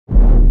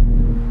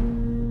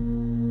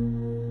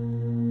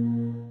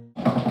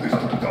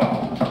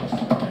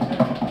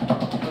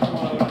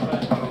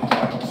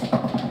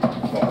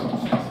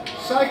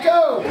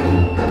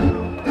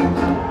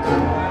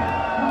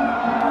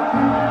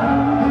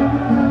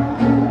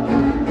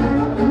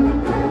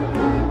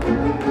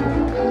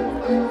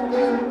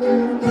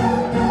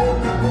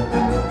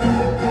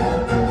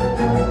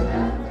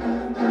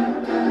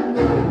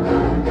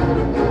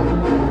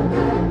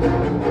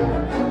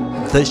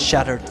The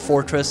Shattered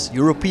Fortress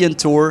European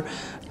Tour.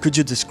 Could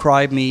you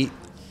describe me?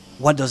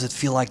 What does it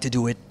feel like to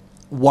do it?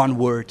 One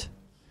word.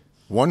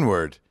 One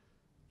word.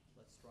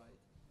 Let's try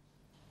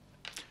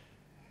it.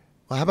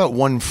 Well, how about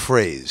one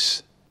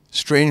phrase?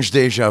 Strange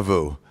deja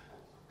vu.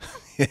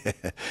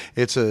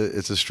 It's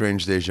a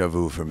strange deja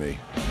vu for me.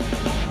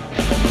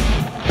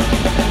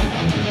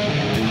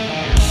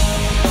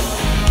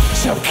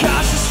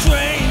 Subconscious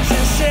strange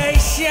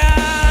sensation,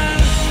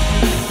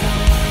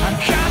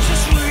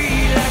 unconscious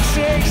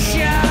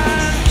relaxation,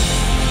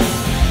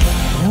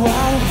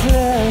 wild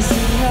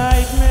pleasant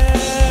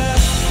nightmare,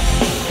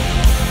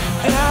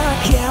 and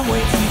I can't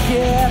wait to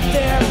get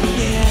there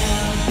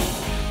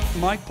again.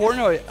 Mike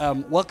Portnoy,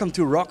 welcome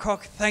to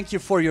Rockhok. Thank you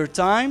for your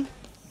time.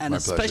 And My a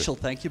pleasure. special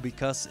thank you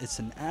because it's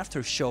an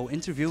after-show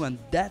interview and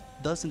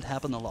that doesn't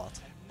happen a lot.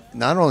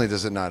 Not only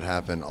does it not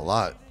happen a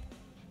lot,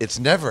 it's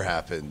never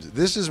happened.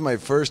 This is my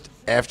first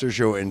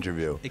after-show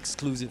interview.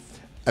 Exclusive.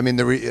 I mean,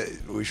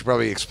 we should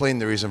probably explain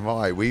the reason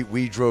why.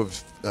 We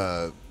drove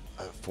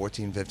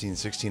 14, 15,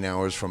 16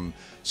 hours from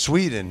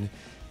Sweden.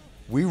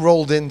 We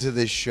rolled into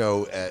this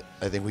show at,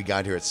 I think we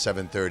got here at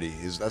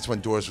 7:30. That's when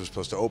doors were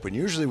supposed to open.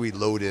 Usually we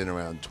load in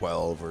around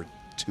 12 or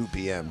 2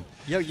 p.m.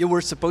 Yeah, you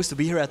were supposed to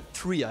be here at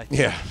 3, I think.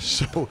 Yeah,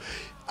 so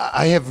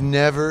I have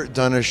never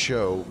done a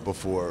show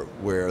before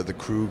where the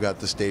crew got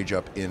the stage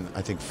up in,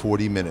 I think,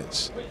 40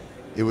 minutes.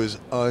 It was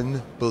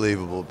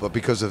unbelievable, but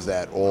because of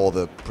that, all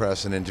the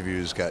press and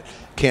interviews got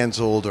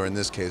canceled, or in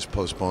this case,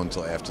 postponed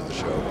till after the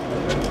show.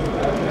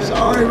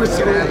 Sorry,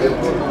 Mr.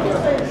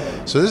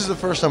 Elliott. So this is the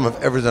first time I've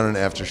ever done an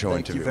after-show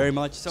Thank interview. you very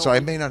much. So I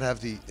may not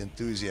have the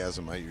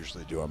enthusiasm I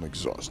usually do. I'm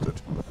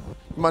exhausted.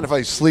 You mind if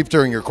I sleep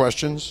during your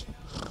questions?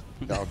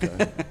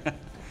 Okay.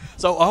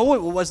 So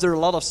was there a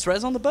lot of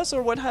stress on the bus,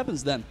 or what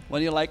happens then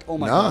when you're like, oh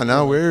my God?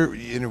 No,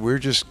 we're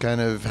just kind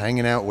of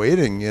hanging out,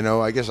 waiting. You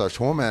know, I guess our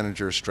tour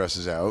manager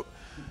stresses out,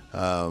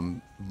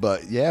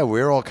 but yeah,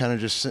 we're all kind of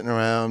just sitting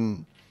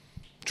around,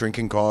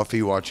 drinking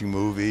coffee, watching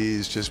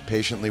movies, just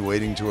patiently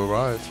waiting to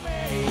arrive.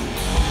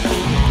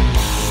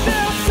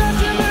 Still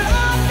searching, but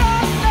I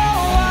don't know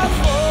what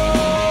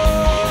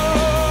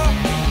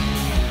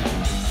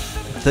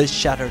for. The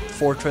Shattered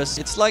Fortress.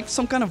 It's like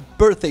some kind of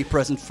birthday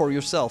present for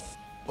yourself.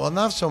 Well,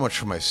 not so much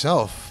for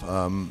myself.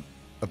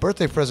 A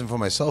birthday present for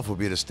myself would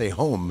be to stay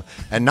home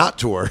and not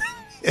tour.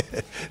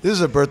 This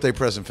is a birthday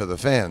present for the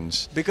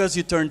fans. Because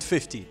you turned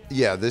 50.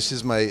 Yeah, this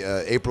is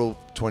my April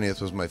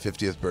 20th was my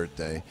 50th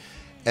birthday,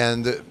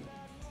 and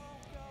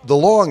the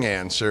long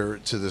answer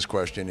to this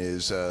question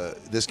is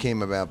this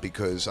came about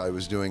because I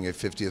was doing a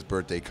 50th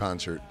birthday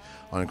concert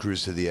on a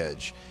cruise to the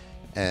Edge,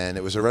 and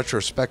it was a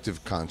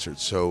retrospective concert.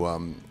 So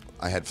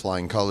I had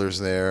Flying Colors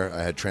there,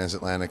 I had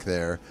Transatlantic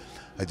there,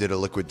 I did a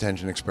Liquid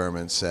Tension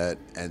Experiment set,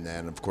 and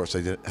then of course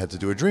I had to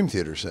do a Dream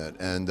Theater set.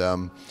 And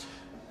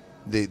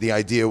the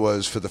idea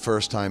was, for the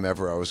first time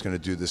ever, I was going to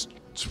do this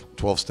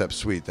 12-step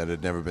suite that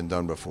had never been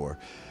done before.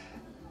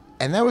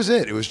 And that was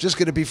it. It was just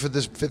going to be for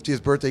this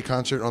 50th birthday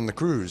concert on the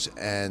cruise.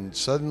 And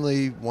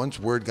suddenly, once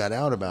word got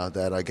out about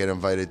that, I get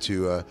invited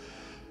to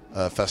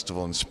a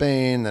festival in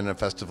Spain, then a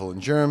festival in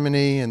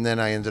Germany, and then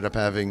I ended up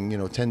having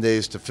 10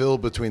 days to fill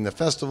between the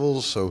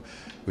festivals. So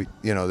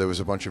there was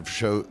a bunch of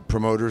show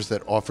promoters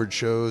that offered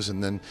shows,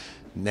 and then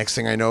next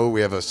thing I know,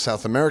 we have a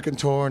South American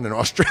tour and an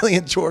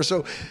Australian tour.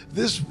 So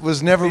this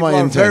was never my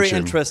intention. People are very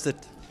interested.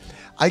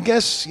 I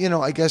guess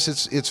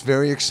it's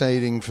very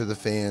exciting for the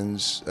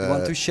fans. You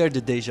want to share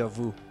the deja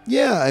vu.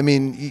 Yeah, I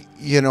mean,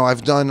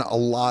 I've done a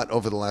lot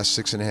over the last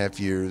 6.5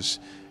 years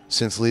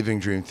since leaving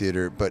Dream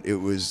Theater, but it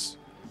was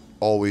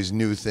always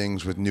new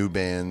things with new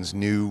bands,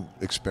 new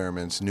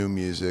experiments, new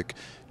music,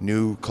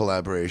 new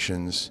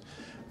collaborations,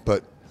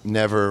 but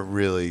never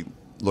really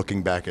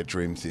looking back at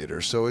Dream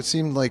Theater. So it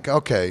seemed like,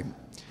 okay,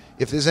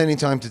 if there's any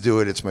time to do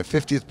it, it's my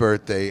 50th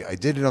birthday. I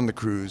did it on the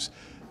cruise.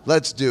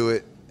 Let's do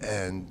it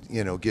and,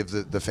 give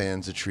the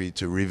fans a treat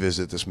to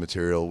revisit this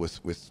material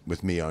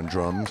with me on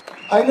drums.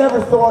 I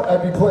never thought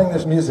I'd be playing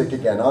this music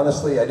again.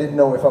 Honestly, I didn't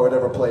know if I would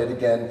ever play it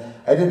again.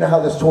 I didn't know how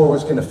this tour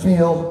was going to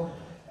feel.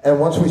 And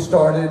once we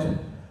started,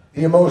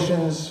 the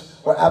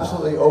emotions were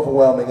absolutely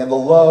overwhelming. And the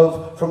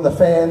love from the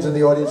fans and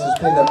the audience has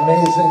been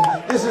amazing.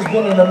 This has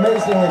been an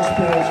amazing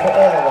experience for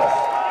all of us.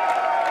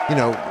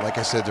 Like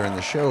I said during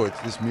the show,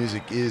 this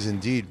music is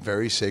indeed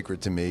very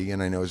sacred to me,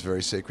 and I know it's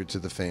very sacred to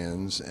the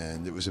fans,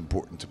 and it was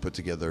important to put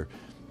together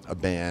a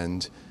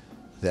band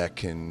that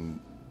can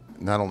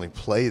not only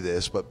play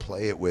this, but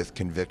play it with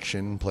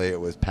conviction, play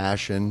it with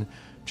passion,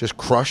 just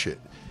crush it.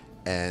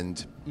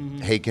 And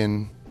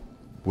Haken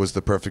was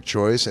the perfect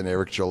choice, and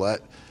Eric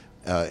Gillette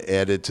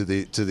added to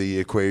the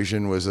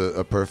equation was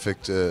a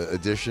perfect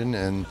addition,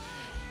 and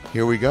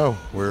here we go.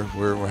 We're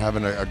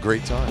having a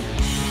great time.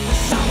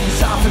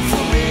 Sounds often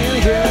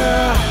familiar,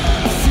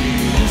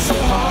 feeling so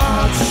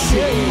hard to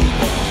shake.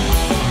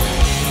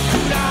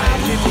 Could I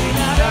have lived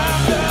out of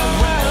the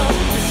world?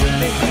 Is it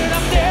making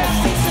I'm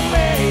destined to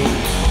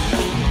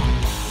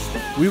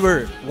make? We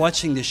were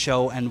watching the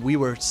show and we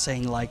were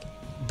saying like,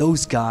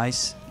 those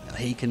guys,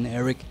 Haken,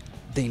 Eric,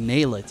 they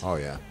nail it. Oh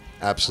yeah,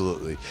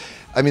 absolutely.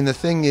 I mean, the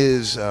thing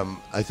is,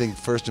 I think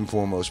first and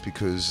foremost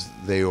because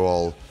they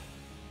all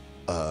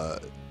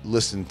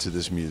listened to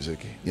this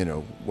music, you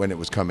know, when it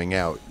was coming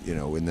out, you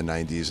know, in the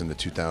 90s and the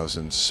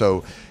 2000s.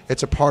 So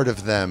it's a part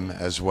of them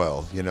as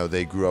well. You know,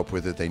 they grew up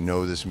with it. They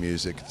know this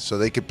music. So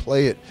they could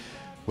play it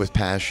with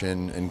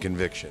passion and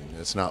conviction.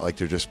 It's not like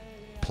they're just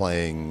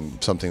playing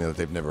something that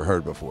they've never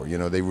heard before. You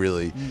know, they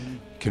really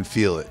can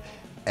feel it.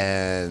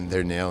 And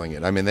they're nailing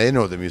it. I mean, they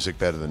know the music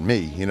better than me.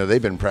 You know,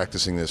 they've been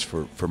practicing this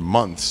for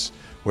months,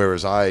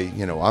 whereas I,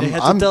 you know, They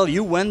had to tell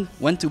you when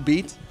to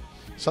beat?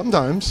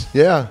 Sometimes,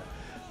 yeah.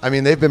 I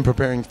mean, they've been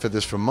preparing for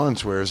this for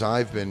months, whereas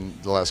I've been,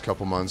 the last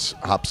couple months,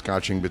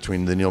 hopscotching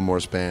between the Neil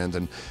Morse Band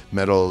and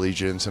Metal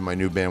Allegiance and my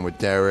new band with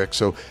Derek.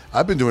 So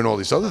I've been doing all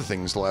these other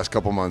things the last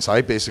couple months.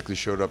 I basically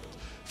showed up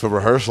for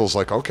rehearsals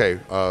like, okay,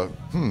 how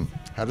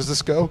does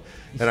this go?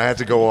 And I had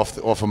to go off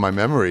of my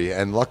memory.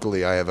 And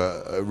luckily, I have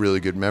a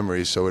really good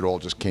memory, so it all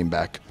just came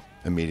back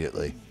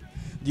immediately.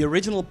 The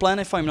original plan,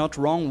 if I'm not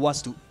wrong,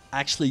 was to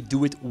actually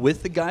do it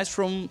with the guys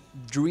from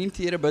Dream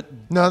Theater, but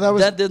no,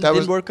 that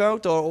didn't work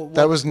out, or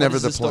that was never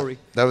the story?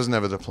 That was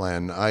never the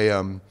plan.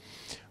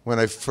 When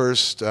I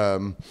first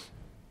you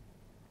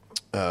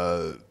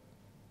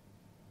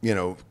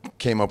know,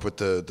 came up with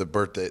the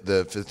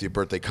 50th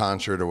birthday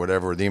concert or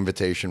whatever, the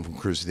invitation from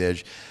Cruise to the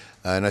Edge,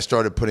 and I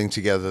started putting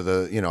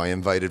together I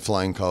invited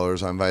Flying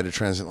Colors, I invited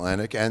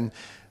Transatlantic, and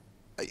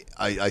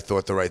I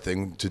thought the right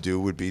thing to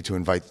do would be to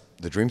invite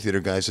the Dream Theater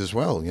guys as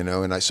well, you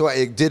know, and so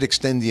I did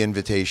extend the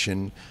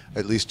invitation,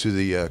 at least to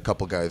the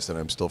couple guys that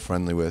I'm still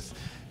friendly with,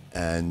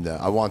 and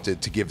I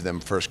wanted to give them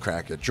first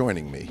crack at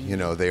joining me. You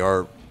know, they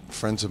are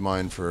friends of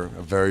mine for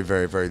a very,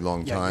 very, very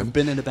long time. You've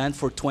been in the band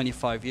for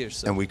 25 years.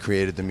 So. And we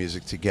created the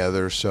music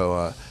together,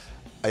 so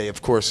I,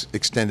 of course,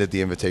 extended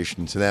the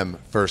invitation to them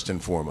first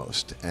and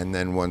foremost, and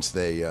then once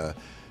they,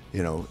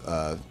 you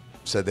know,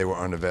 said they were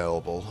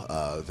unavailable,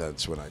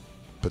 that's when I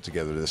put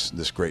together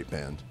this great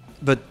band.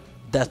 But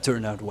that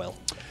turned out well.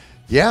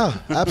 Yeah,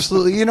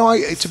 absolutely. You know,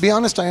 to be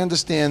honest, I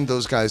understand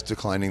those guys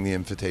declining the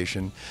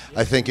invitation.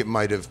 I think it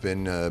might have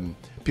been,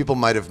 people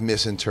might have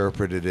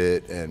misinterpreted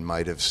it and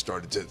might have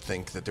started to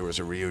think that there was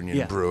a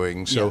reunion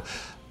brewing. So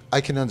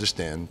I can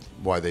understand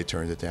why they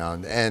turned it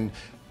down. And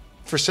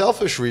for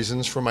selfish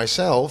reasons, for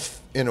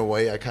myself, in a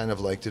way, I kind of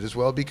liked it as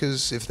well,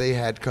 because if they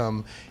had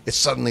come,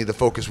 suddenly the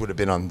focus would have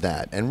been on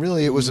that. And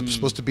really, it was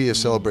supposed to be a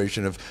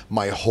celebration of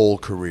my whole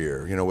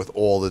career, you know, with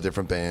all the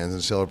different bands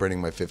and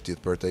celebrating my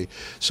 50th birthday.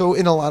 So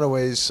in a lot of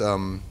ways,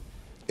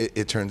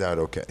 it turned out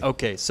okay.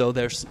 Okay, so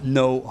there's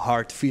no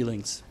hard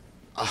feelings.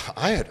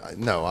 I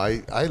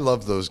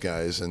love those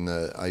guys, and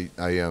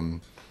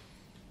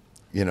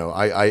you know,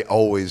 I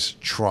always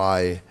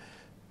try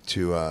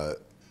to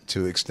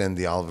extend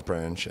the olive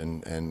branch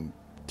and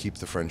keep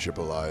the friendship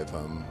alive.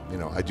 You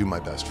know, I do my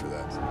best for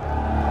that.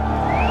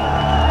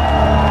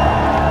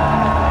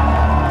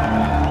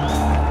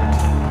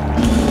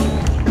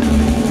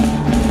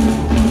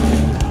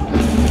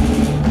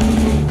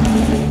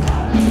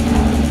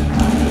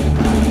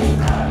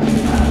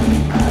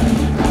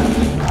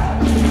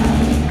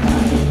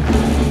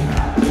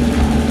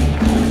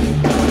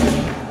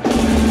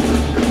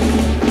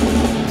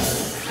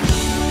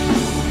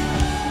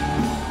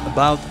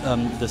 About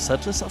the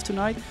setlist of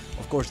tonight,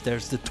 of course,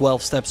 there's the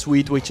 12-step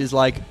suite, which is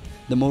like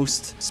the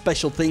most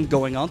special thing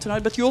going on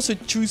tonight. But you also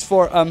choose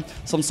for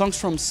some songs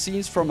from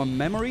Scenes from a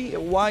Memory.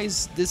 Why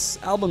is this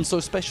album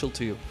so special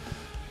to you?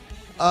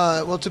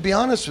 Well, to be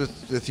honest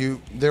with you,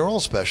 they're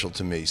all special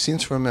to me.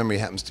 Scenes from a Memory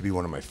happens to be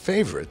one of my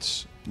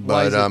favorites.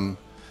 But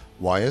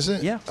why is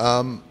it? Yeah.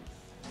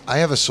 I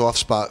have a soft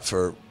spot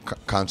for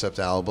concept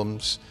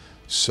albums.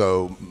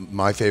 So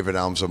my favorite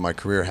albums of my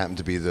career happen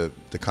to be the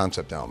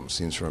concept albums,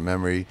 Scenes from a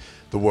Memory,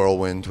 The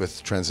Whirlwind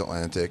with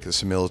Transatlantic, The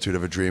Similitude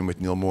of a Dream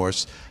with Neil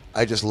Morse.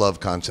 I just love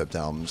concept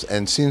albums.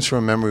 And Scenes from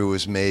a Memory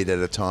was made at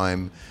a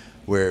time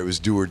where it was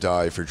do or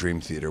die for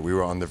Dream Theater. We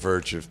were on the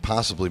verge of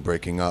possibly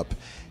breaking up,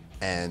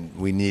 and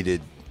we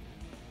needed,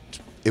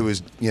 it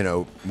was, you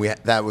know,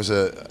 that was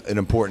an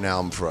important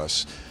album for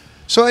us.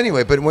 So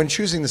anyway, but when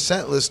choosing the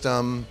set list,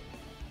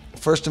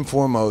 first and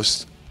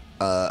foremost,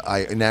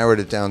 I narrowed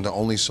it down to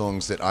only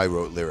songs that I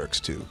wrote lyrics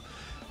to.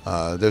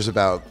 There's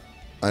about,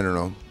 I don't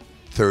know,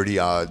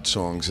 30-odd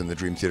songs in the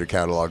Dream Theater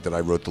catalog that I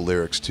wrote the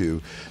lyrics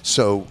to.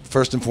 So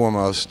first and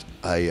foremost,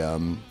 I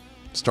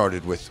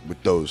started with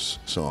those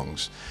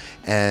songs.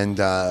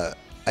 And I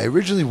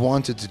originally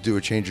wanted to do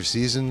a Change of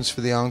Seasons for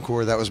the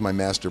encore. That was my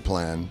master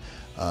plan.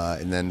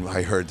 And then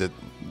I heard that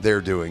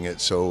they're doing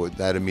it, so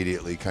that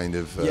immediately kind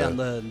of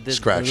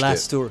scratched the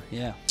last it. tour,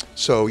 yeah.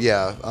 So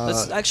yeah,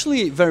 that's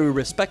actually very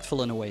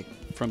respectful in a way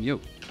from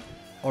you.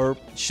 Or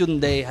shouldn't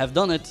they have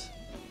done it?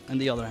 On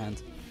the other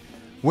hand,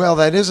 well,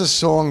 that is a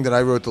song that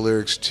I wrote the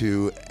lyrics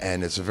to,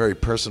 and it's a very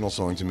personal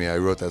song to me. I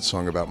wrote that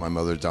song about my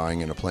mother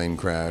dying in a plane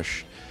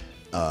crash,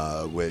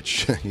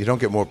 which you don't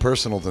get more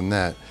personal than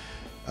that.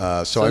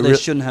 So they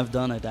shouldn't have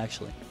done it,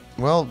 actually.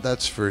 Well,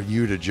 that's for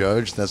you to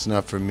judge. That's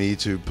not for me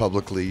to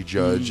publicly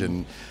judge.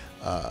 And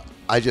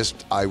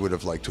I would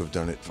have liked to have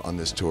done it on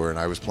this tour, and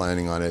I was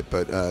planning on it.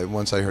 But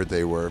once I heard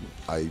they were,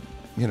 I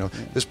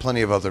there's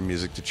plenty of other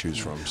music to choose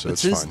from, so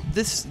But it's fine.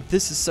 This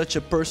is such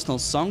a personal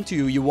song to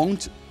you. You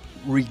won't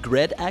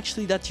regret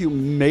actually that you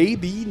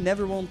maybe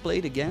never won't play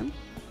it again?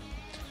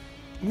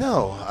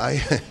 No,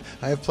 I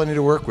have plenty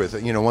to work with.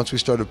 Once we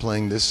started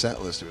playing this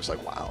set list, it was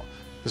like, wow,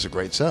 this is a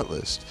great set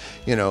list.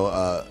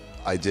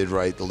 I did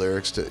write the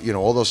lyrics to,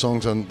 all those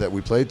songs that we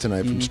played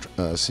tonight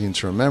from Scenes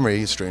from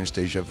Memory, Strange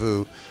Deja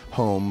Vu,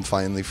 Home,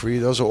 Finally Free.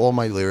 Those are all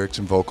my lyrics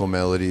and vocal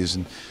melodies.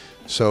 And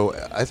so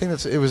I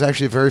think it was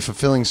actually a very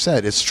fulfilling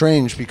set. It's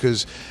strange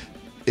because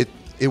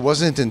it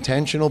wasn't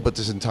intentional, but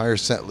this entire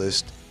set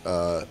list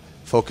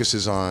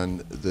focuses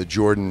on the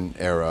Jordan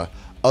era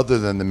other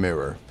than the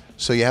Mirror.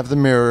 So you have the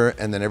Mirror,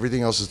 and then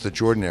everything else is the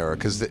Jordan era,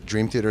 because the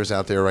Dream Theater is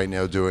out there right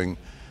now doing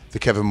the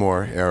Kevin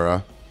Moore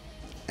era.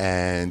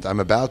 And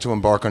I'm about to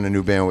embark on a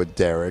new band with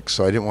Derek,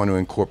 so I didn't want to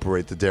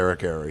incorporate the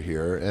Derek era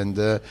here. And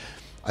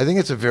I think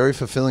it's a very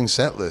fulfilling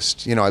set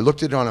list. I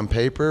looked at it on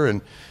paper,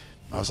 and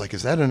I was like,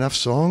 is that enough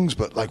songs?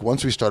 But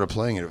once we started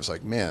playing it, it was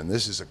like, man,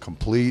 this is a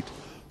complete,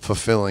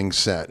 fulfilling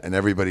set. And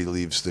everybody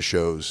leaves the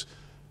shows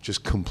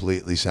just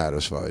completely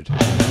satisfied.